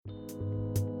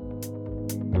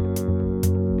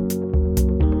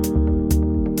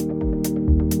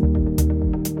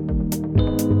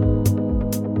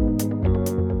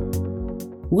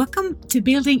to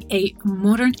Building a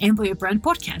Modern Employer Brand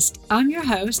podcast. I'm your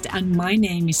host and my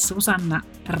name is Susanna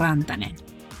Rantanen.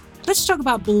 Let's talk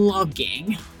about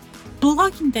blogging.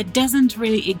 Blogging that doesn't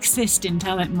really exist in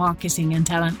talent marketing and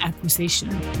talent acquisition.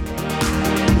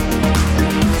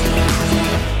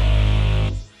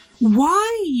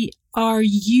 Why are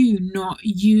you not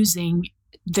using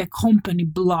the company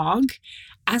blog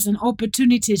as an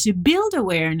opportunity to build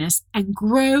awareness and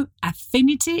grow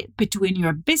affinity between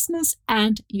your business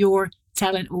and your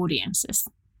talent audiences?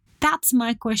 That's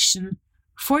my question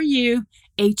for you,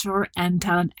 HR and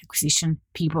talent acquisition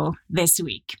people this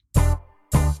week.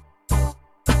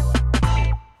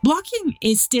 Blogging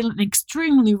is still an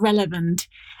extremely relevant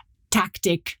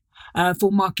tactic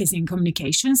for marketing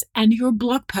communications, and your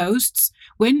blog posts,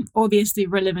 when obviously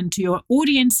relevant to your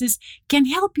audiences, can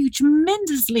help you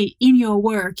tremendously in your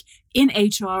work in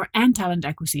HR and talent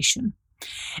acquisition.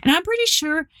 And I'm pretty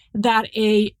sure that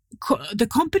the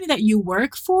company that you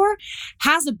work for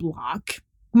has a blog.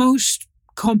 Most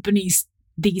companies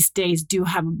these days do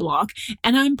have a blog.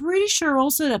 And I'm pretty sure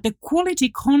also that the quality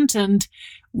content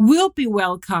will be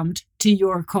welcomed to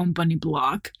your company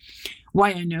blog.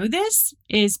 Why I know this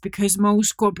is because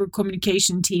most corporate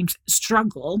communication teams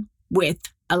struggle with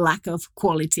a lack of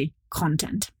quality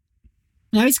content.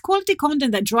 Now, it's quality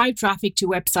content that drive traffic to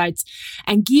websites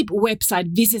and keep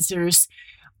website visitors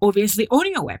obviously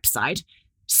on your website.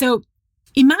 So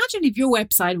imagine if your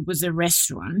website was a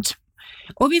restaurant.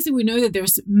 Obviously, we know that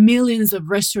there's millions of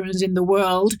restaurants in the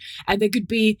world, and there could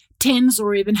be tens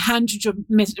or even hundreds of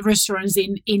restaurants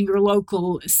in your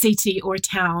local city or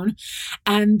town.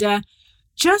 And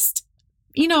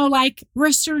like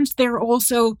restaurants, there are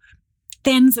also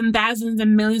tens and thousands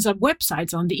and millions of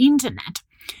websites on the internet.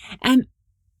 And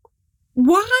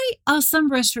why are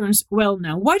some restaurants well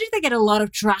known? Why do they get a lot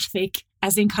of traffic,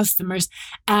 as in customers?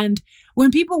 And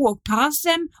when people walk past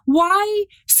them, why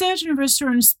certain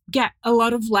restaurants get a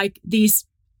lot of these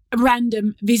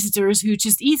random visitors who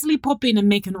just easily pop in and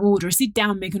make an order, sit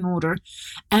down, make an order?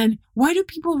 And why do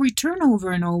people return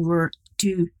over and over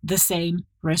to the same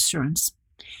restaurants?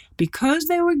 Because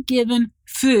they were given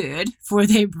food for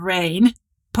their brain,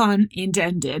 pun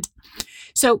intended.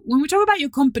 So when we talk about your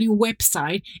company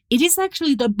website, it is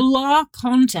actually the blog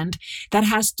content that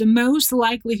has the most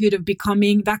likelihood of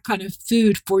becoming that kind of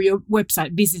food for your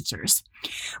website visitors.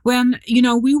 When,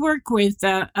 we work with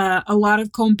a lot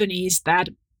of companies that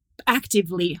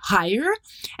actively hire,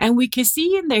 and we can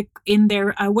see in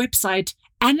their website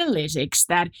analytics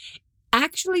that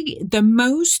actually the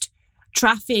most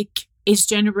traffic is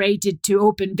generated to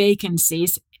open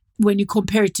vacancies when you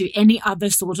compare it to any other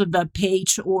sort of a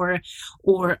page or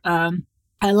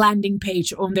a landing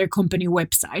page on their company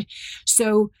website.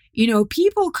 So,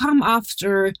 people come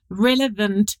after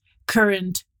relevant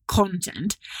current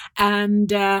content.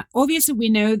 And obviously, we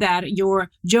know that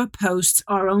your job posts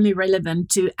are only relevant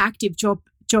to active job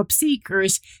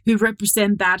seekers who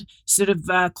represent that sort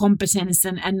of competence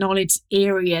and knowledge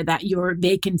area that your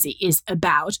vacancy is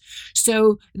about.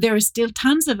 So there are still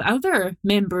tons of other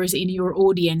members in your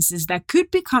audiences that could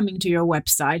be coming to your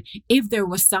website if there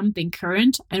was something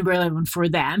current and relevant for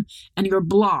them, and your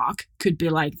blog could be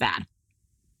like that.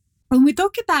 When we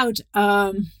talk about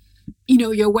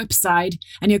your website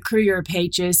and your career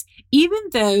pages, even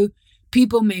though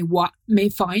people may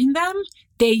find them,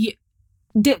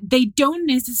 they don't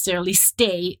necessarily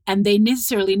stay, and they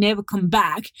necessarily never come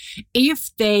back if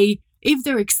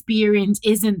their experience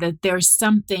isn't that there's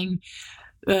something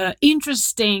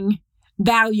interesting,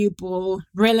 valuable,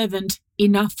 relevant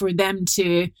enough for them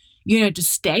to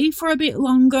stay for a bit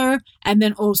longer and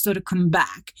then also to come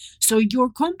back. So your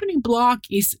company blog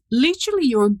is literally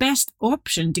your best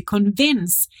option to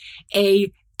convince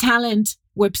a talent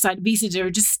website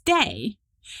visitor to stay.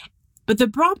 But the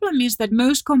problem is that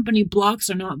most company blogs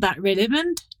are not that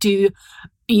relevant to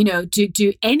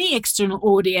any external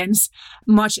audience,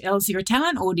 much else your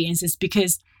talent audiences,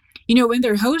 because, when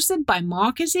they're hosted by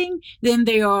marketing, then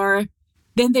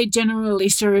they generally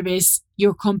service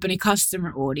your company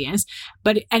customer audience.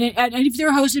 But and if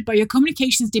they're hosted by your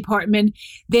communications department,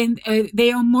 then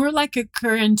they are more like a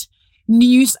current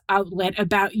news outlet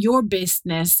about your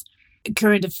business,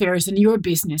 current affairs, and your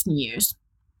business news.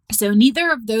 So neither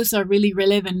of those are really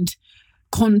relevant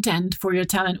content for your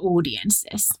talent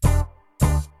audiences.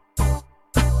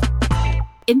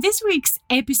 In this week's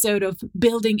episode of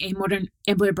Building a Modern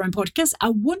Employer Brand podcast, I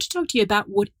want to talk to you about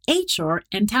what HR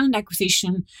and talent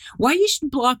acquisition, why you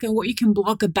should blog and what you can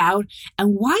blog about,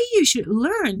 and why you should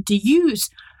learn to use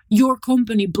your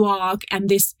company blog and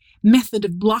this method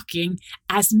of blogging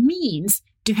as means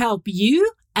to help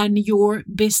you and your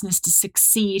business to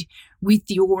succeed with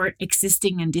your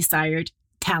existing and desired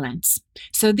talents.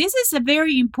 So this is a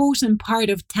very important part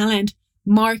of talent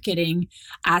marketing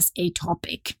as a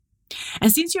topic.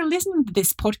 And since you're listening to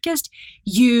this podcast,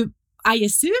 I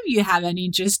assume you have an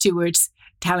interest towards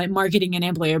talent marketing and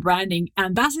employer branding.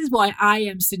 And that is why I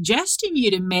am suggesting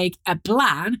you to make a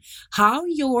plan how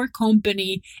your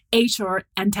company HR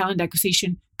and talent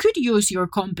acquisition could use your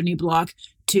company blog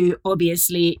to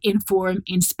obviously inform,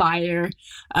 inspire,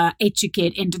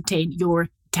 educate, entertain your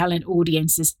talent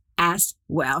audiences as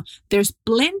well. There's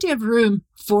plenty of room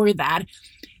for that.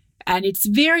 And it's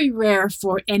very rare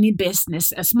for any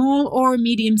business, a small or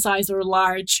medium size or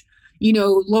large,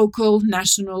 local,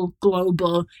 national,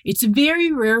 global. It's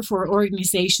very rare for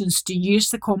organizations to use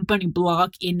the company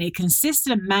blog in a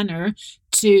consistent manner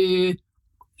to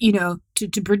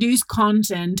produce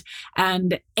content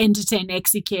and entertain,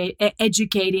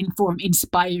 educate, inform,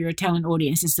 inspire your talent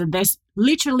audiences. So there's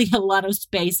literally a lot of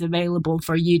space available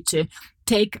for you to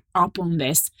take up on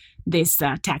this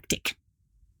tactic.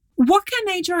 What can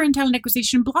HR and talent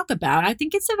acquisition blog about? I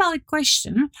think it's a valid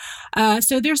question.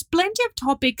 So there's plenty of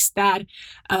topics that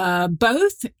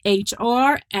both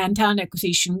HR and talent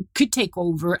acquisition could take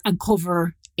over and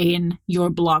cover in your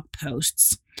blog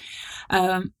posts.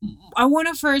 I want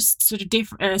to first sort of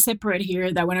separate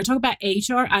here that when I talk about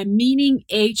HR, I'm meaning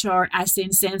HR as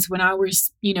in sense when I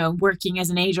was, working as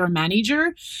an HR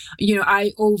manager,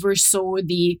 I oversaw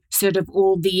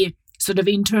all the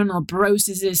internal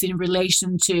processes in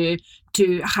relation to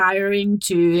hiring,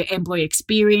 to employee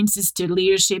experiences, to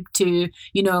leadership, to,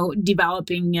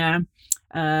 developing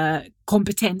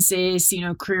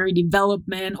competences, career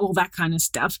development, all that kind of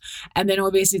stuff. And then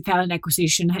obviously talent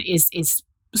acquisition is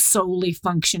solely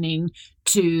functioning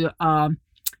to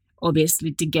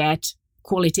obviously to get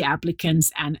quality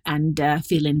applicants and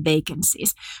fill in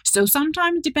vacancies. So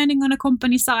sometimes depending on a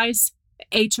company size,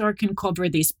 HR can cover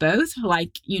this both.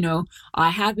 Like,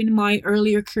 I have in my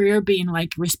earlier career been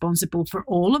responsible for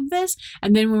all of this.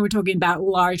 And then when we're talking about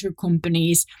larger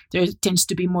companies, there tends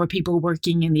to be more people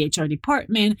working in the HR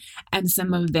department. And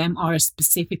some of them are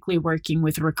specifically working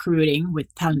with recruiting,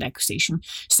 with talent acquisition.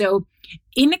 So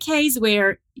in a case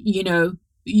where,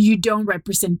 you don't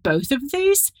represent both of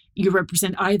these, you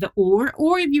represent either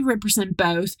or if you represent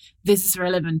both, this is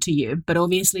relevant to you. But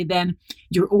obviously then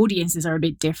your audiences are a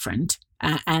bit different.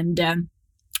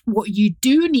 What you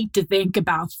do need to think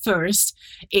about first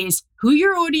is who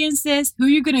your audience is, who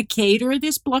you're going to cater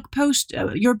this blog post,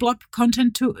 your blog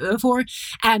content for,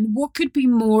 and what could be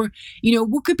more,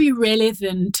 what could be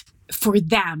relevant for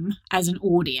them as an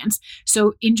audience.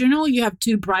 So in general, you have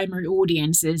two primary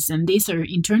audiences, and these are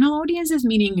internal audiences,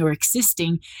 meaning your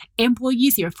existing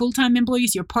employees, your full-time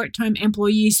employees, your part-time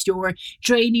employees, your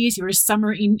trainees, your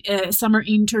summer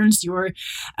interns, your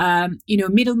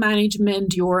middle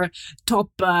management, your top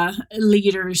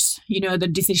leaders, the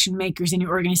decision makers in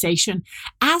your organization,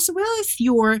 as well as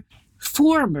your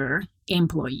former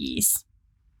employees.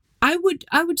 I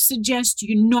would suggest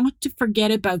you not to forget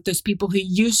about those people who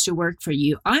used to work for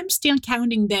you. I'm still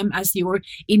counting them as your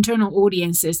internal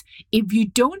audiences. If you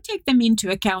don't take them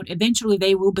into account, eventually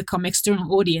they will become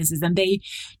external audiences, and they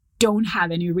don't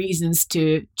have any reasons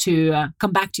to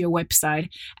come back to your website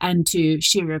and to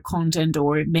share your content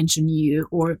or mention you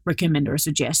or recommend or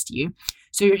suggest you.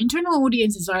 So your internal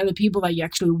audiences are the people that you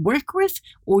actually work with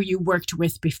or you worked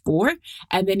with before.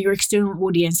 And then your external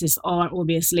audiences are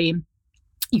obviously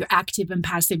your active and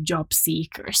passive job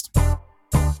seekers.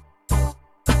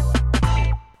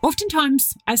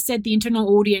 Oftentimes, as said, the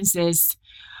internal audiences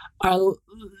are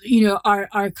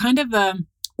kind of an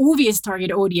obvious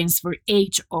target audience for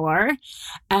HR.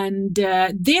 And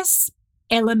this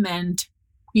element,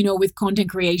 with content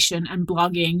creation and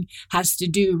blogging has to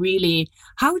do really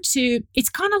it's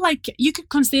kind of like you could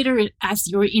consider it as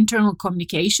your internal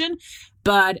communication.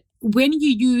 But when you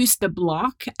use the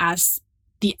blog as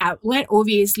the outlet,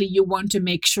 obviously you want to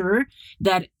make sure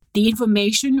that the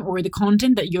information or the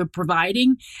content that you're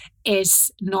providing is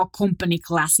not company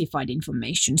classified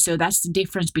information. So that's the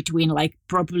difference between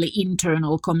properly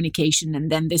internal communication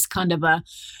and then this kind of a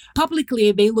publicly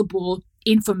available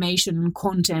information and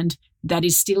content that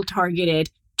is still targeted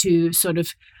to sort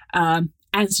of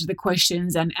answer the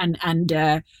questions and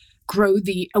grow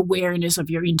the awareness of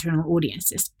your internal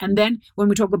audiences. And then when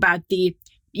we talk about the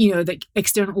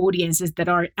external audiences that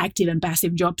are active and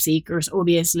passive job seekers,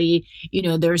 obviously,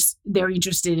 they're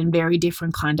interested in very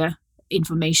different kind of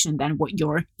information than what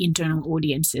your internal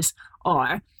audiences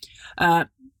are.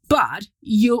 But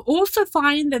you'll also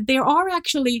find that there are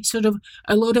actually sort of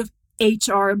a lot of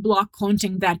HR blog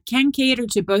content that can cater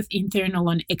to both internal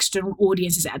and external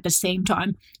audiences at the same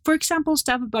time. For example,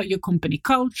 stuff about your company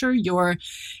culture, your,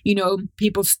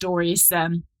 people's stories,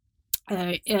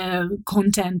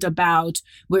 content about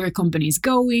where a company is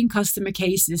going, customer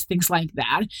cases, things like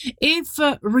that. If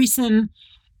written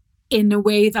in a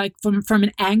way like from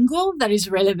an angle that is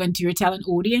relevant to your talent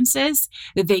audiences,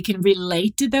 that they can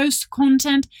relate to those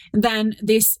content, then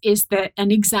this is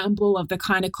an example of the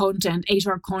kind of content,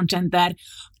 HR content, that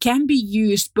can be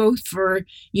used both for,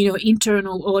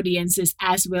 internal audiences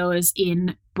as well as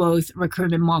in both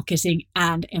recruitment marketing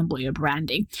and employer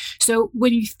branding. So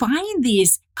when you find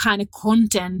these kind of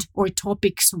content or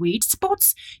topic sweet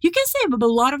spots, you can save up a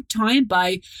lot of time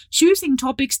by choosing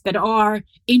topics that are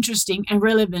interesting and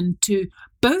relevant to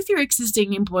both your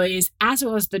existing employees as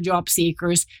well as the job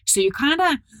seekers. So you kind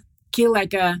of kill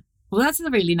well, that's a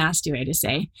really nasty way to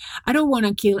say. I don't want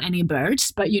to kill any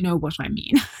birds, but you know what I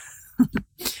mean.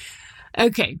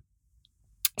 Okay.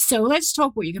 So let's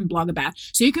talk what you can blog about.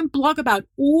 So you can blog about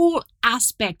all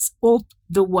aspects of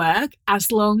the work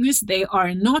as long as they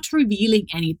are not revealing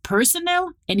any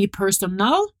personal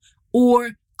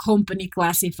or company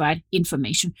classified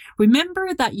information.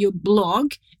 Remember that your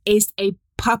blog is a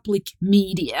public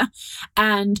media,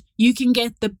 and you can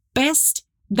get the best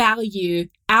value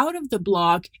out of the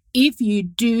blog if you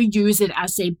do use it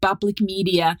as a public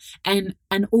media and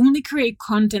only create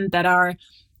content that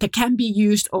can be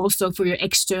used also for your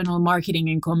external marketing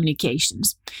and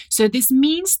communications. So this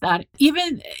means that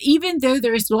even though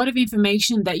there is a lot of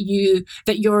information that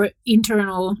your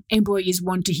internal employees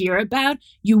want to hear about,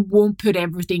 you won't put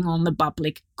everything on the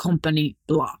public company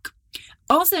blog.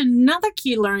 Also, another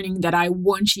key learning that I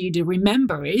want you to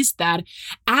remember is that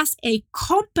as a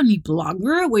company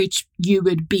blogger, which you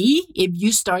would be if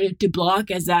you started to blog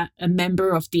as a member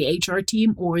of the HR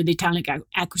team or the talent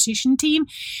acquisition team,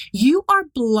 you are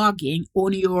blogging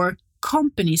on your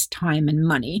company's time and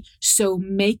money. So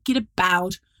make it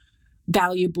about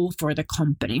valuable for the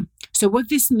company. So what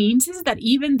this means is that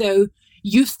even though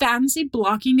you fancy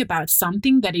blogging about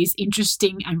something that is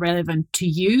interesting and relevant to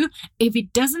you, if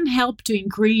it doesn't help to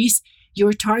increase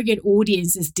your target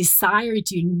audience's desire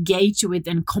to engage with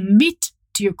and commit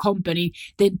to your company,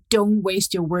 then don't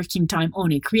waste your working time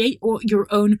on it. Create your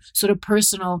own sort of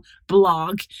personal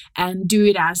blog and do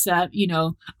it as a,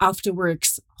 after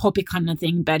works hobby kind of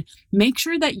thing. But make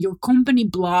sure that your company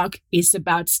blog is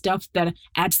about stuff that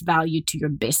adds value to your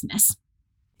business.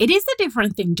 It is a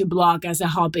different thing to blog as a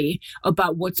hobby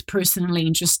about what's personally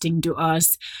interesting to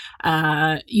us.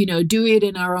 Do it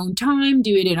in our own time,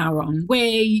 do it in our own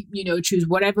way, choose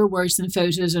whatever words and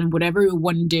photos and whatever you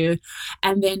want to do,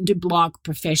 and then to blog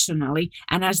professionally.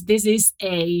 And as this is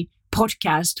a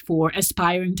podcast for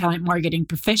aspiring talent marketing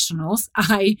professionals,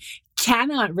 I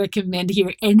cannot recommend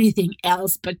here anything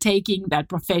else but taking that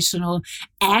professional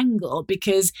angle,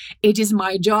 because it is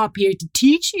my job here to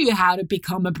teach you how to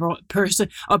become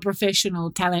a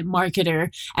professional talent marketer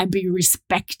and be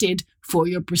respected for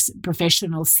your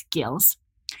professional skills.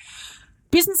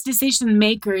 Business decision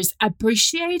makers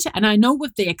appreciate, and I know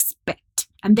what they expect,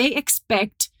 and they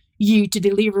expect you to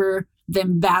deliver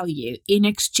them value in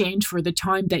exchange for the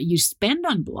time that you spend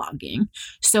on blogging.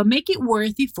 So make it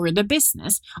worthy for the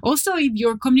business. Also, if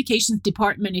your communications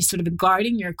department is sort of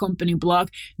guarding your company blog,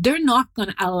 they're not going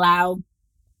to allow,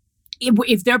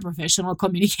 if they're professional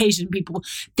communication people,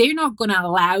 they're not going to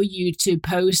allow you to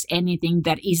post anything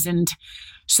that isn't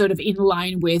sort of in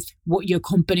line with what your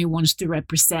company wants to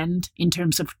represent in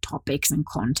terms of topics and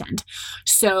content.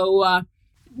 So,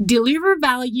 deliver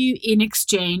value in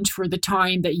exchange for the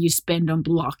time that you spend on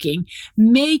blogging.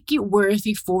 Make it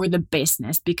worthy for the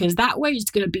business, because that way it's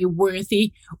going to be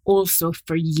worthy also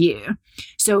for you.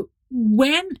 So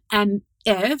when and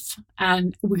if,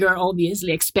 and we are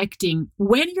obviously expecting,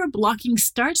 when your blogging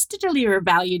starts to deliver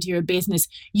value to your business,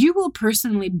 you will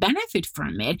personally benefit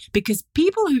from it, because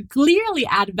people who clearly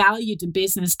add value to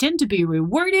business tend to be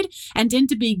rewarded and tend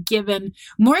to be given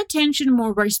more attention,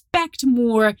 more respect,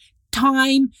 more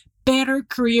time, better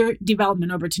career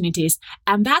development opportunities.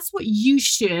 And that's what you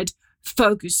should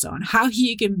focus on, how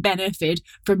you can benefit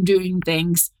from doing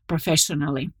things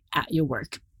professionally at your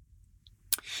work.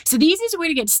 So the easiest way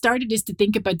to get started is to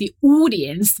think about the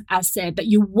audience, as said, that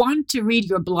you want to read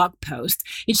your blog post.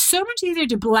 It's so much easier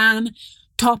to plan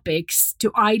topics,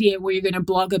 to idea where you're going to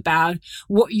blog about,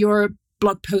 what your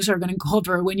blog posts are going to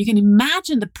cover when you can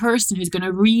imagine the person who's going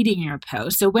to reading your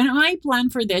post. So when I plan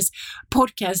for this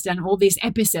podcast and all these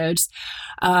episodes,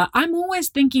 I'm always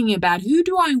thinking about who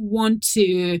do I want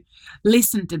to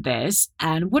listen to this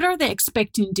and what are they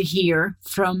expecting to hear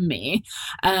from me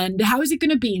and how is it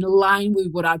going to be in line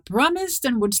with what I promised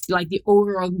and what's like the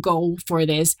overall goal for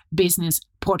this business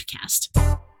podcast.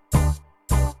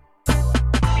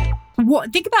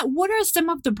 Think about what are some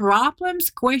of the problems,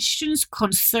 questions,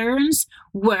 concerns,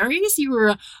 worries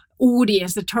your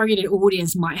audience, the targeted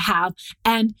audience might have,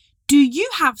 and do you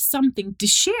have something to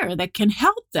share that can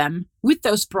help them with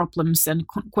those problems and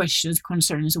questions,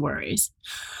 concerns, worries?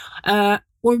 Or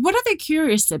what are they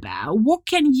curious about? What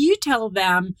can you tell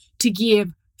them to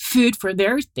give food for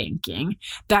their thinking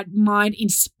that might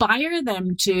inspire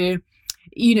them to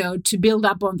build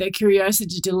up on their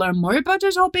curiosity to learn more about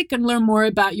the topic and learn more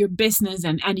about your business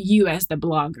and you as the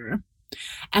blogger?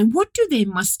 And what do they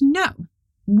must know?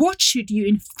 What should you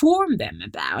inform them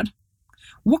about?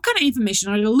 What kind of information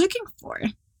are they looking for?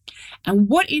 And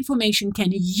what information can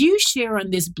you share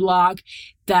on this blog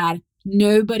that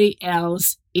nobody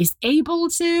else is able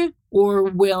to or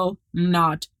will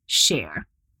not share?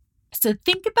 So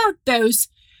think about those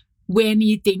when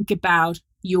you think about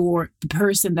the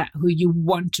person who you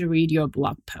want to read your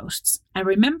blog posts. And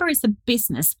remember, it's a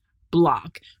business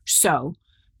blog, so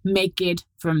make it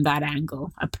from that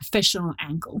angle, a professional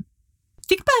angle.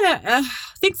 Think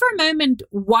for a moment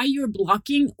why you're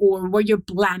blogging or why you're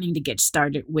planning to get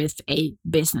started with a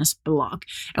business blog.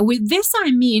 And with this,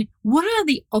 I mean, what are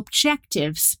the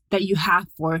objectives that you have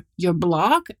for your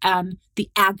blog and the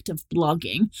act of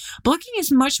blogging? Blogging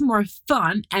is much more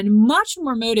fun and much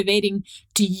more motivating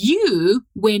to you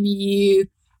when you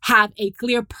have a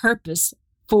clear purpose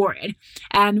for it.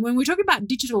 And when we're talking about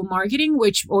digital marketing,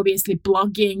 which obviously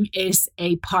blogging is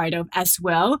a part of as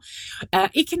well,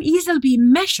 it can easily be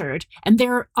measured. And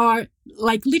there are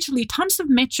like literally tons of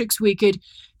metrics we could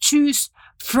choose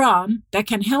from that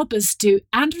can help us to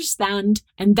understand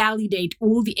and validate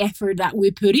all the effort that we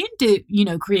put into,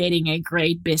 creating a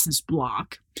great business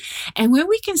blog. And when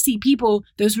we can see people,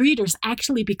 those readers,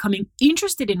 actually becoming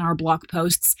interested in our blog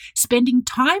posts, spending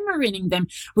time reading them,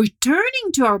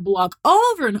 returning to our blog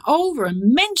over and over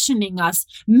and mentioning our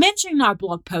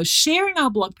blog posts, sharing our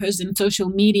blog posts in social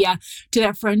media to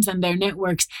their friends and their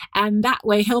networks, and that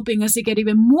way helping us to get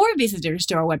even more visitors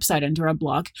to our website and to our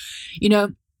blog,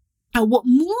 and what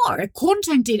more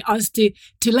contented us to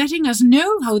letting us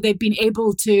know how they've been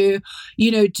able to,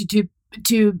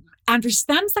 to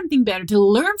understand something better, to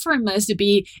learn from us, to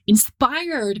be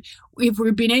inspired if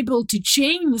we've been able to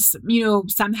change,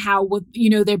 somehow what,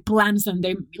 their plans and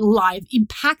their life,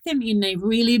 impact them in a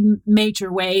really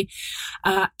major way.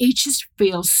 It just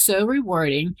feels so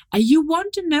rewarding. And you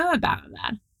want to know about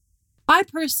that. I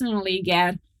personally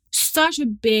get such a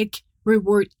big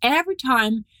reward every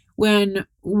time when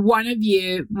one of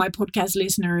you, my podcast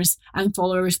listeners and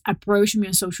followers, approach me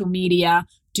on social media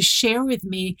to share with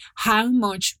me how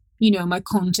much, my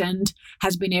content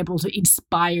has been able to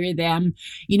inspire them,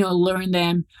 learn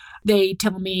them. They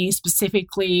tell me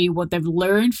specifically what they've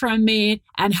learned from it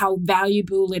and how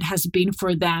valuable it has been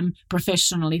for them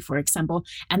professionally, for example.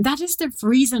 And that is the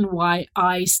reason why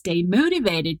I stay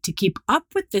motivated to keep up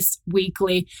with this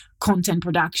weekly content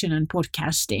production and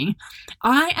podcasting.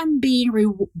 I am being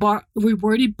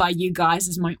rewarded by you guys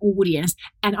as my audience,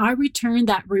 and I return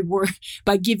that reward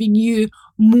by giving you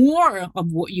more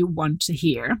of what you want to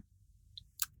hear.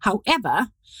 However,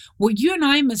 what you and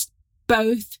I must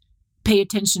both pay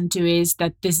attention to is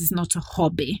that this is not a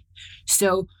hobby.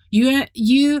 So you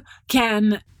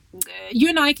and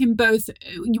I can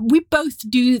we both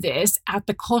do this at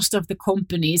the cost of the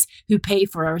companies who pay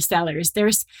for our salaries.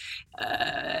 There's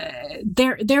the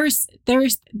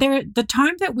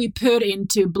time that we put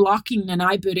into blogging and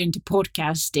I put into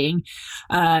podcasting.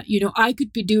 I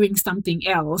could be doing something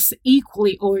else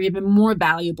equally or even more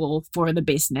valuable for the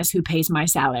business who pays my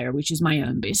salary, which is my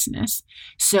own business.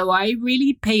 So I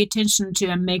really pay attention to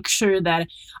and make sure that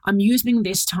I'm using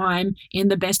this time in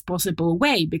the best possible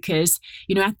way because,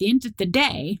 at the end of the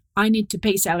day, I need to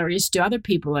pay salaries to other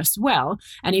people as well.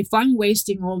 And if I'm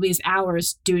wasting all these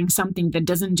hours doing something that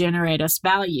doesn't generate us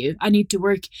value, I need to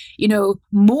work,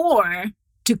 more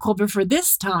to cover for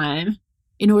this time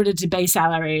in order to pay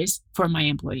salaries for my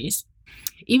employees.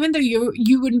 Even though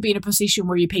you wouldn't be in a position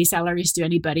where you pay salaries to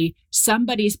anybody,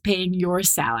 somebody's paying your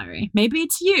salary. Maybe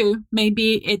it's you,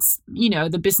 maybe it's,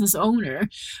 the business owner,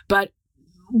 but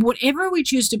whatever we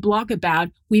choose to blog about,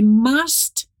 we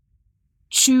must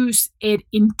choose it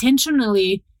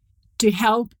intentionally to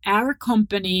help our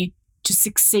company to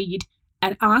succeed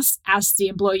and us as the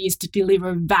employees to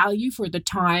deliver value for the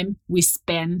time we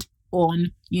spend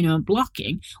on,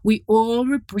 blocking. We all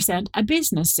represent a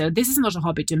business. So this is not a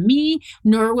hobby to me,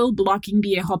 nor will blocking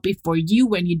be a hobby for you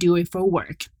when you do it for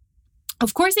work.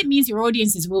 Of course, it means your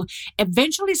audiences will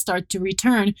eventually start to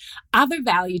return other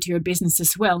value to your business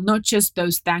as well, not just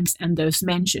those thanks and those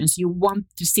mentions. You want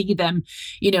to see them,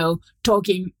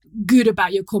 talking good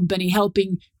about your company,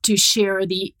 helping to share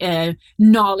the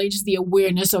knowledge, the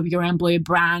awareness of your employer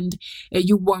brand.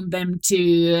 You want them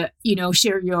to,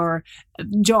 share your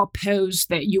job posts,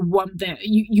 that you want them,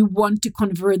 you want to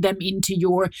convert them into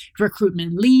your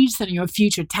recruitment leads and your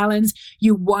future talents.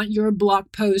 You want your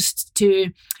blog posts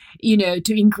to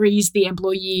increase the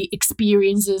employee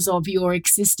experiences of your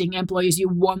existing employees. You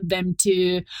want them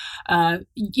to,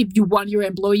 if you want your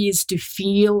employees to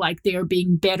feel like they're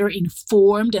being better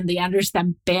informed and they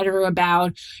understand better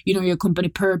about, your company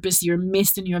purpose, your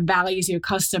mission, your values, your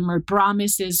customer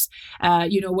promises,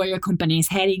 where your company is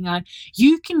heading at.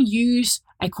 You can use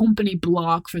a company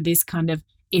blog for this kind of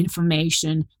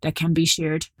information that can be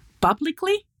shared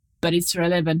publicly, but it's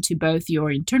relevant to both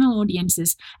your internal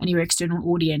audiences and your external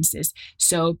audiences.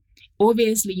 So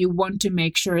obviously you want to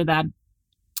make sure that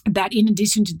in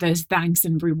addition to those thanks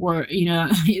and reward,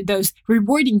 those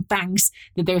rewarding thanks,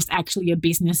 that there's actually a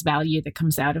business value that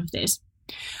comes out of this.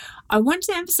 I want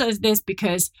to emphasize this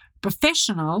because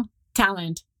professional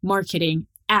talent marketing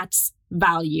adds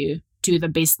value to the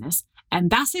business. And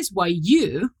that is why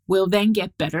you will then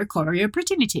get better career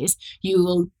opportunities.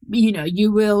 You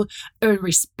will earn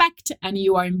respect, and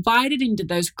you are invited into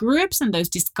those groups and those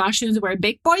discussions where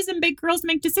big boys and big girls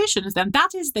make decisions. And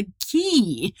that is the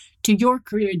key to your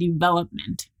career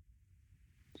development.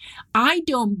 I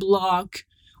don't blog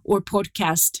or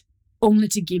podcast only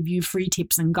to give you free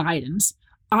tips and guidance.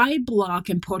 I blog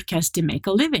and podcast to make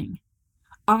a living.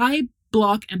 I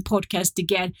blog and podcast to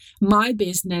get my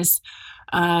business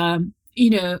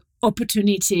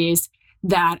opportunities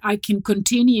that I can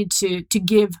continue to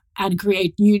give and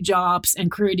create new jobs and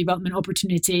career development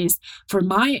opportunities for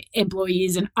my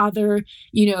employees and other,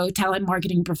 talent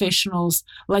marketing professionals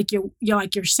like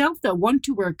yourself that want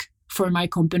to work for my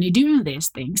company doing these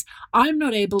things. I'm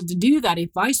not able to do that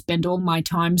if I spend all my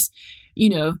times,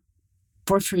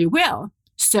 for free will.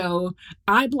 So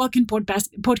I blog and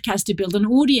podcast to build an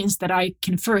audience that I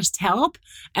can first help.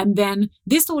 And then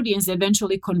this audience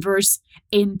eventually converts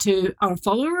into our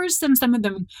followers. And some of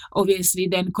them obviously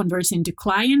then converts into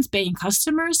clients, paying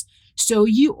customers. So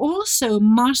you also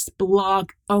must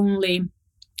blog only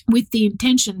with the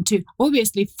intention to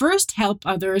obviously first help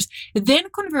others, then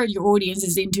convert your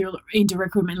audiences into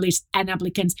recruitment leads and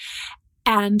applicants.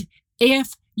 And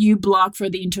if you blog for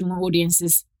the internal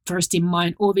audiences first in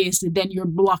mind, obviously, then your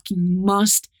blocking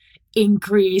must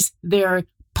increase their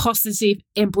positive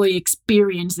employee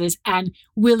experiences and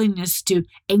willingness to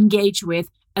engage with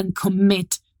and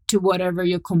commit to whatever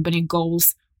your company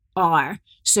goals are.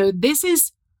 So this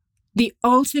is the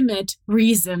ultimate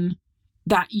reason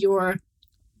that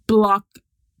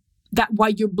why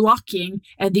you're blocking,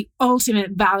 and the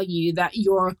ultimate value that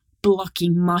your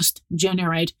blocking must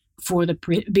generate for the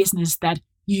business that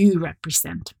you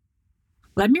represent.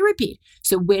 Let me repeat.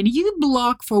 So when you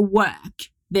block for work,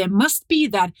 there must be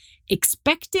that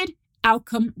expected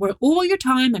outcome where all your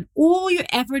time and all your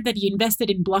effort that you invested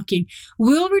in blocking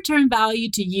will return value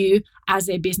to you as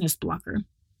a business blocker.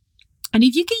 And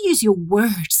if you can use your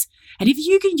words, and if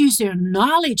you can use your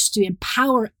knowledge to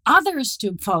empower others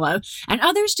to follow and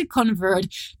others to convert,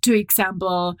 to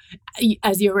example,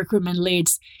 as your recruitment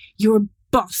leads, your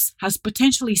boss has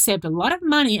potentially saved a lot of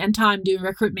money and time doing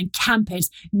recruitment campaigns,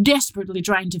 desperately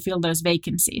trying to fill those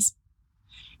vacancies.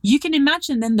 You can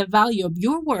imagine then the value of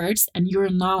your words and your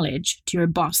knowledge to your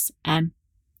boss and,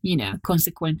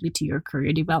 consequently to your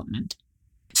career development.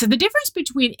 So the difference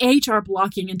between HR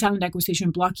blocking and talent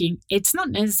acquisition blocking, it's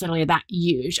not necessarily that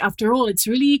huge. After all, it's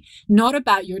really not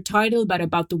about your title, but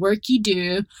about the work you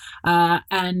do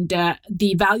and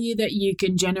the value that you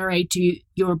can generate to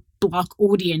your block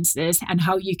audiences and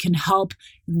how you can help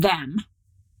them.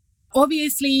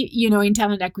 Obviously, in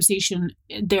talent acquisition,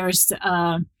 there's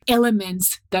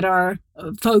elements that are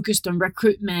focused on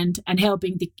recruitment and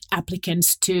helping the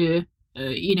applicants to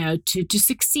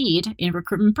succeed in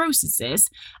recruitment processes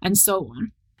and so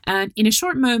on. And in a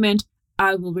short moment,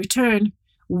 I will return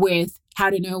with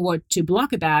how to know what to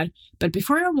blog about. But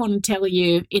before, I want to tell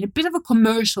you in a bit of a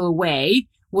commercial way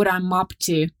what I'm up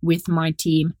to with my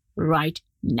team right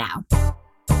now.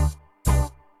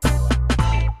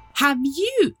 Have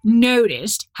you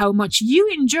noticed how much you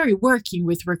enjoy working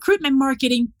with recruitment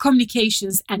marketing,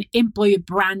 communications, and employer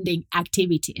branding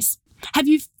activities? Have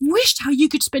you wished how you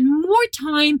could spend more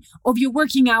time of your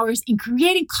working hours in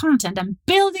creating content and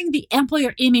building the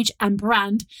employer image and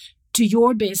brand to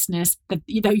your business that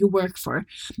you work for?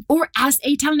 Or as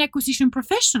a talent acquisition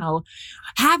professional,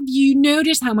 have you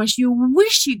noticed how much you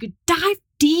wish you could dive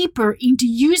deeper into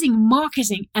using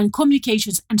marketing and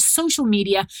communications and social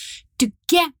media to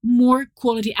get more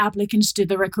quality applicants to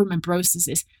the recruitment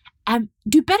processes and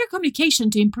do better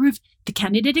communication to improve the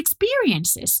candidate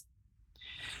experiences?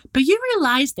 But you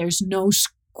realize there's no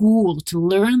school to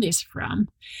learn this from,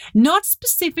 not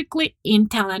specifically in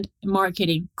talent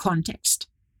marketing context.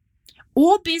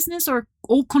 All business or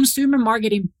all consumer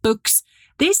marketing books,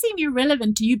 they seem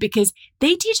irrelevant to you because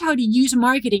they teach how to use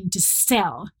marketing to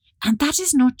sell, and that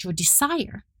is not your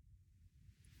desire.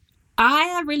 I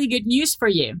have really good news for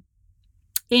you.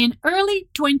 In early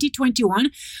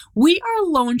 2021, we are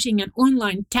launching an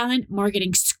online talent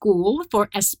marketing school for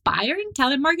aspiring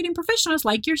talent marketing professionals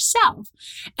like yourself.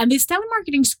 And this talent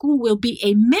marketing school will be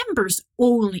a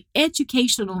members-only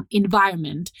educational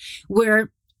environment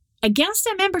where, against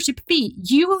a membership fee,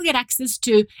 you will get access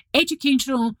to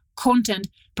educational content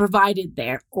provided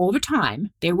there over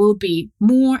time. There will be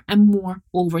more and more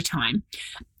over time.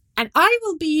 And I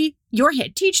will be your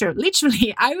head teacher.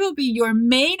 Literally, I will be your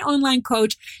main online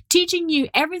coach, teaching you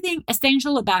everything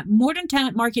essential about modern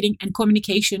talent marketing and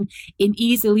communication in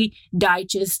easily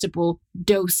digestible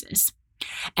doses.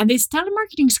 And this talent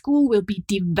marketing school will be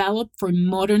developed for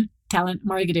modern talent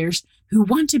marketers who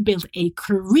want to build a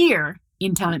career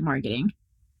in talent marketing,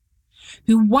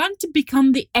 who want to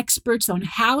become the experts on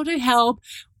how to help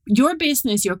your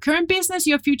business, your current business,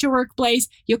 your future workplace,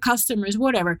 your customers,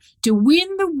 whatever, to win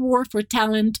the war for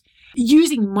talent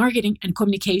using marketing and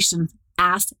communication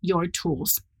as your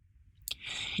tools.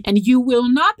 And you will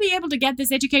not be able to get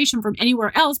this education from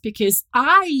anywhere else because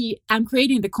I am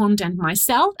creating the content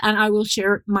myself, and I will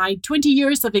share my 20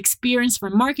 years of experience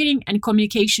from marketing and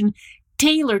communication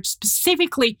tailored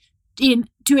specifically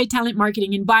into a talent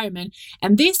marketing environment.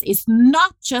 And this is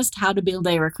not just how to build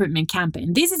a recruitment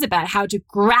campaign. This is about how to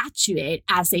graduate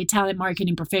as a talent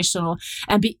marketing professional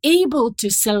and be able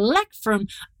to select from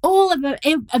all of the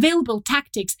available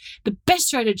tactics, the best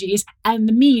strategies, and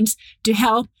the means to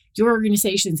help your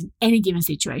organizations in any given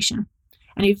situation.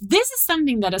 And if this is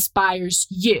something that inspires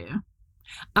you,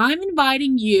 I'm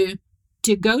inviting you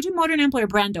to go to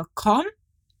modernemployerbrand.com.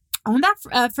 On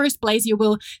that first place, you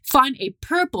will find a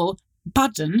purple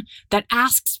button that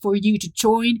asks for you to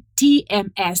join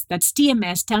TMS, that's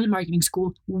TMS, Talent Marketing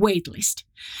School waitlist.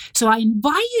 So I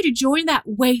invite you to join that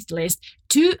waitlist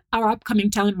to our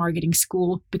upcoming Talent Marketing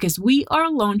School because we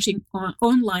are launching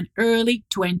online early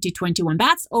 2021.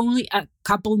 That's only a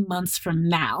couple months from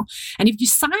now. And if you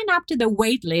sign up to the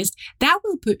waitlist, that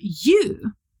will put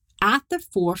you at the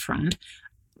forefront,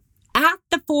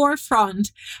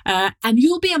 and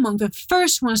you'll be among the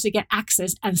first ones to get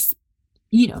access and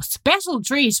special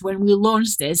treats when we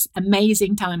launch this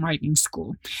amazing talent marketing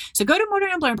school. So go to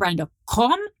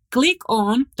modernemployerbrand.com, click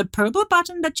on the purple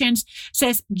button that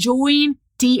says Join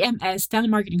TMS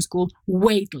Talent Marketing School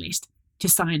waitlist to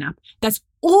sign up. That's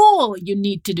all you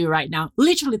need to do right now.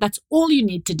 Literally, that's all you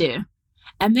need to do.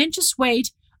 And then just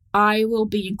wait. I will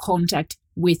be in contact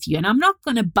with you, and I'm not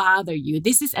going to bother you.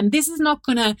 This is not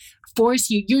going to force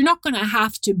you. You're not going to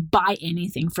have to buy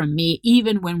anything from me,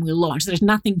 even when we launch. There's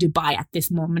nothing to buy at this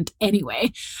moment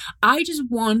anyway. I just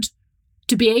want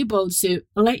to be able to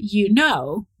let you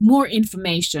know more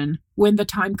information when the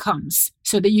time comes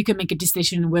so that you can make a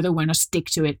decision whether we're going to stick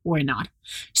to it or not.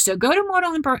 So go to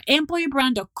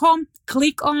modernemployerbrand.com,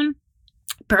 click on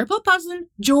purple button,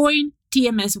 join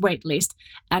TMS waitlist,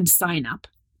 and sign up.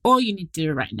 All you need to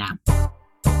do right now.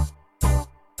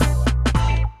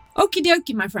 Okie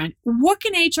dokie, my friend. What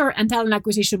can HR and talent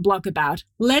acquisition blog about?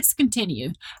 Let's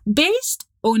continue. Based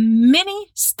on many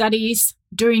studies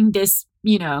during this,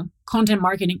 content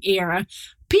marketing era,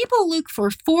 people look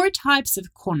for 4 types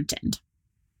of content.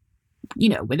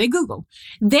 When they Google,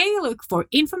 they look for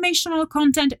informational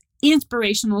content,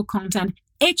 inspirational content,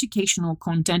 educational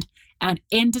content, and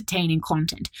entertaining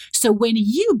content. So when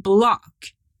you blog,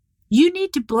 you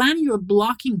need to plan your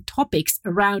blogging topics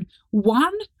around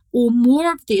one or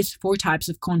more of these 4 types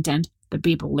of content that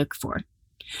people look for.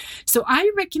 So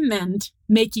I recommend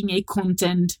making a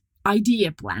content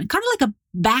idea plan, kind of like a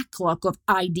backlog of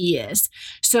ideas.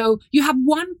 So you have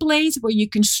one place where you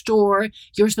can store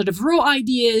your sort of raw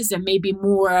ideas and maybe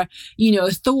more,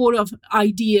 thought of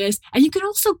ideas. And you can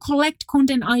also collect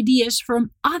content ideas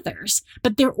from others,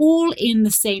 but they're all in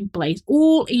the same place,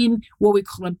 all in what we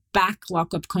call a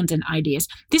backlog of content ideas.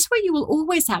 This way you will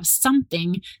always have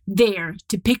something there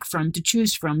to pick from, to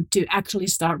choose from, to actually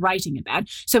start writing about.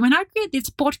 So when I create this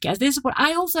podcast, this is what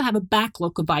I also have a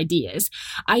backlog of ideas.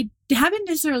 I haven't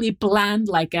necessarily planned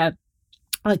like a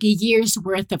year's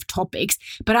worth of topics,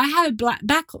 but I have a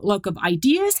backlog of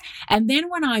ideas. And then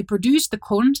when I produce the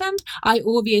content, I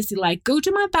obviously go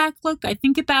to my backlog. I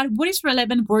think about what is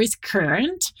relevant, what is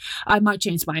current. I might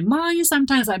change my mind.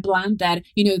 Sometimes I plan that,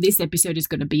 this episode is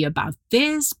going to be about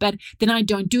this, but then I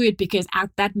don't do it because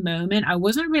at that moment, I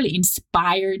wasn't really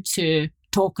inspired to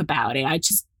talk about it. I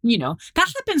just,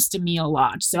 that happens to me a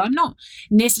lot. So I'm not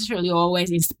necessarily always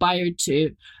inspired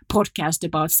to podcast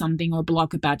about something or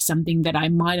blog about something that I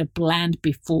might have planned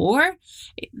before.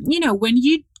 When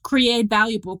you create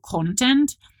valuable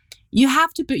content, you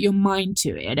have to put your mind to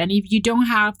it. And if you don't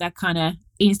have that kind of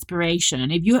inspiration,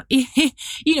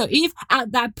 if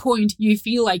at that point you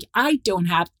feel like I don't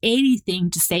have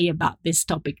anything to say about this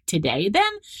topic today,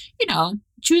 then,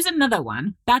 choose another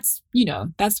one. That's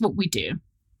what we do.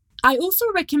 I also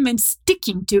recommend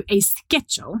sticking to a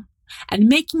schedule and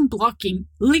making blogging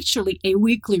literally a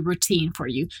weekly routine for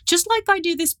you. Just like I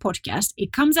do this podcast,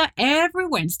 it comes out every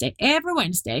Wednesday.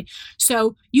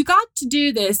 So you got to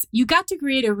do this. You got to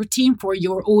create a routine for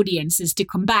your audiences to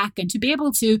come back and to be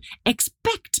able to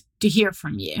expect to hear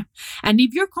from you. And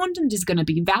if your content is going to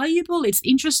be valuable, it's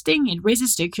interesting, it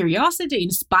raises their curiosity,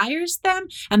 inspires them,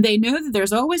 and they know that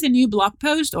there's always a new blog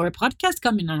post or a podcast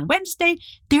coming on Wednesday,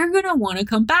 they're going to want to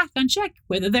come back and check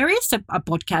whether there is a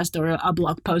podcast or a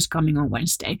blog post coming on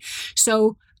Wednesday.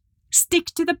 So stick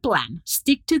to the plan,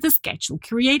 stick to the schedule,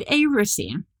 create a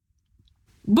routine.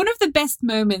 One of the best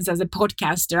moments as a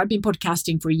podcaster, I've been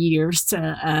podcasting for years.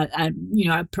 I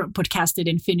podcasted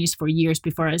in Finnish for years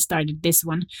before I started this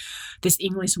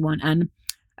English one. And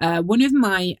one of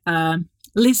my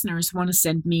listeners want to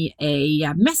send me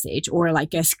a message or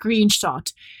like a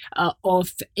screenshot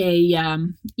of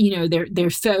their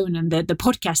phone and the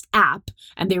podcast app,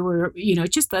 and they were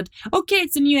just that, okay,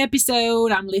 it's a new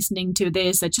episode, I'm listening to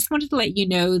this, I just wanted to let you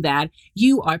know that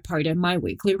you are part of my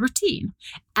weekly routine.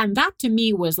 And that to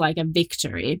me was like a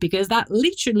victory, because that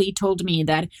literally told me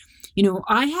that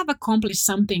I have accomplished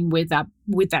something with that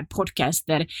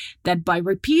podcast, that by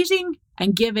repeating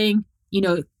and giving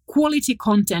quality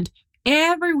content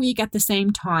every week at the same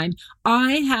time,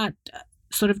 I had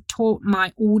sort of taught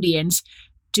my audience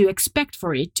to expect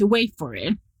for it, to wait for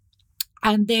it,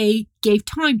 and they gave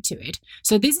time to it.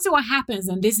 So this is what happens,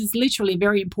 and this is literally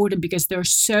very important, because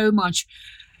there's so much,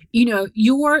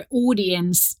 your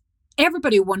audience,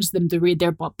 everybody wants them to read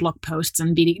their blog posts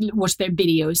and watch their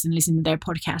videos and listen to their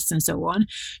podcasts and so on.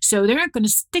 So they're not going to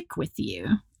stick with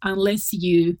you unless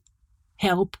you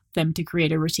help them to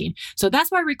create a routine. So that's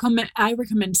why I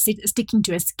recommend sticking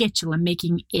to a schedule and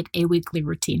making it a weekly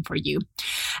routine for you.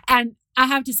 And I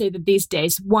have to say that these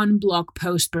days, one blog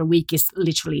post per week is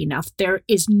literally enough. There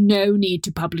is no need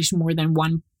to publish more than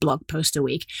one blog post a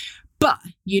week. But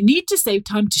you need to save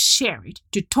time to share it,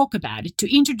 to talk about it,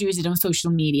 to introduce it on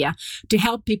social media, to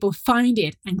help people find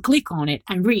it and click on it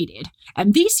and read it.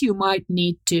 And these you might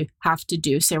have to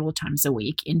do several times a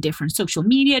week in different social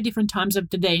media, different times of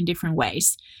the day, in different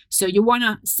ways. So you want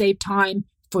to save time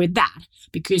for that,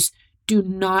 because do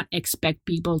not expect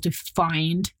people to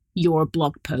find your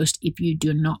blog post if you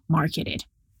do not market it.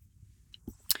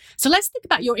 So let's think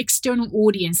about your external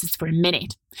audiences for a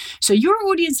minute. So your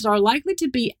audiences are likely to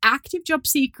be active job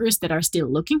seekers that are still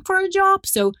looking for a job.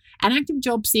 So an active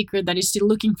job seeker that is still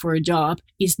looking for a job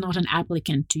is not an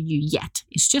applicant to you yet.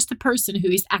 It's just a person who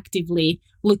is actively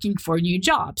looking for new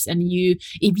jobs. And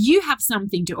if you have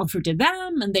something to offer to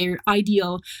them and they're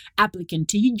ideal applicant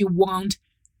to you, you want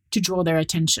to draw their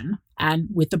attention. And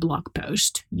with the blog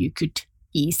post, you could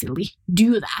easily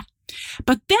do that.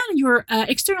 But then your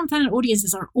external talent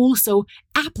audiences are also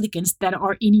applicants that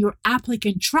are in your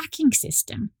applicant tracking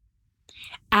system,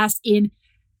 as in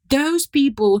those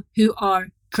people who are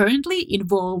currently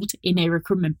involved in a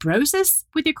recruitment process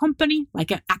with your company,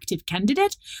 like an active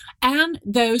candidate, and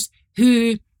those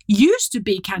who used to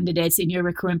be candidates in your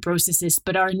recruitment processes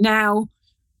but are now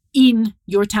in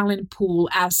your talent pool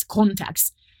as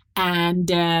contacts,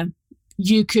 and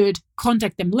you could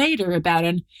contact them later about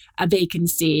a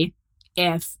vacancy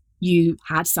if you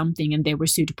had something and they were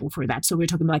suitable for that. So we're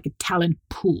talking about like a talent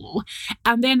pool.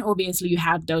 And then obviously you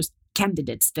have those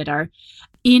candidates that are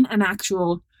in an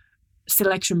actual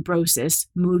selection process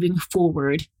moving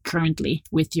forward currently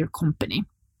with your company.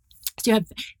 So you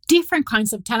have different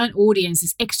kinds of talent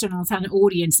audiences, external talent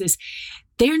audiences.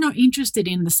 They're not interested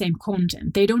in the same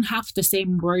content. They don't have the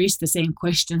same worries, the same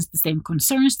questions, the same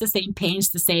concerns, the same pains,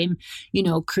 the same,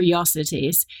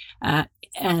 curiosities.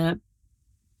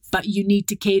 But you need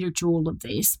to cater to all of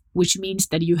these, which means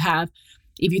that you have,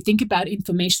 if you think about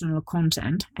informational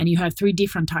content and you have 3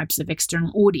 different types of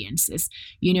external audiences,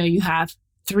 you have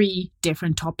 3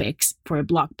 different topics for a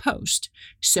blog post.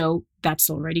 So that's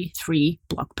already 3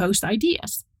 blog post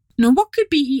ideas. Now, what could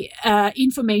be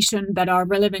information that are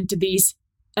relevant to these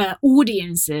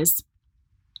audiences?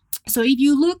 So if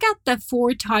you look at the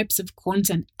 4 types of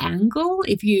content angle,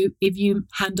 if you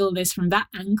handle this from that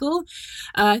angle,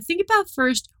 think about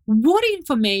first what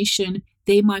information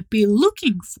they might be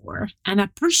looking for and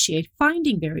appreciate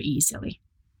finding very easily.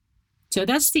 So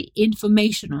that's the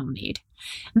informational need.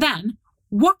 Then,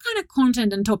 what kind of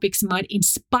content and topics might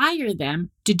inspire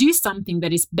them to do something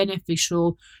that is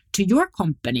beneficial to your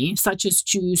company, such as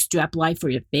choose to apply for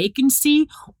your vacancy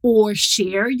or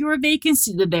share your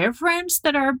vacancy to their friends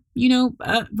that are,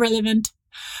 relevant,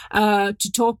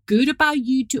 to talk good about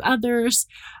you to others,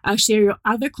 share your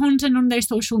other content on their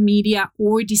social media,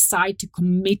 or decide to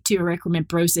commit to your recruitment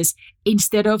process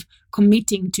instead of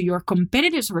committing to your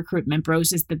competitors' recruitment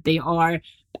process that they are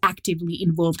actively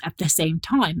involved at the same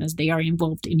time as they are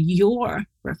involved in your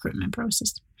recruitment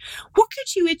process. What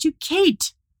could you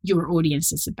educate your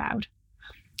audiences about?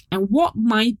 And what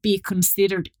might be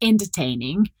considered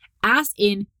entertaining, as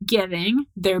in giving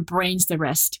their brains the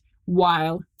rest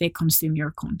while they consume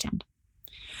your content?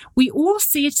 We all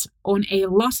sit on a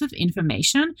lot of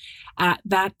information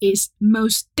that is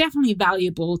most definitely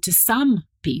valuable to some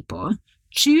people.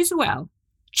 Choose well.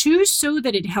 Choose so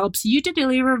that it helps you to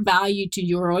deliver value to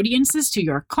your audiences, to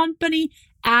your company,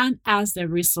 and as a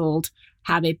result,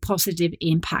 have a positive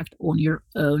impact on your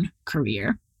own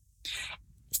career.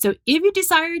 So if you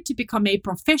desire to become a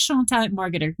professional talent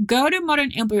marketer, go to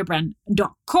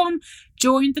modernemployerbrand.com,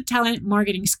 join the Talent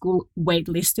Marketing School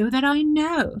waitlist so that I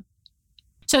know.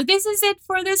 So this is it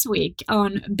for this week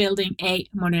on Building a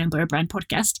Modern Employer Brand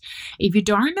podcast. If you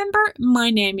don't remember, my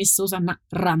name is Susanna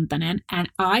Rantanen, and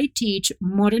I teach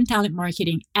modern talent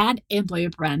marketing and employer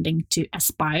branding to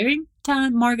aspiring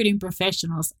talent marketing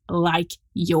professionals like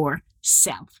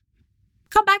yourself.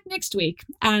 Come back next week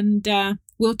and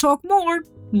we'll talk more.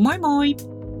 Moi moi!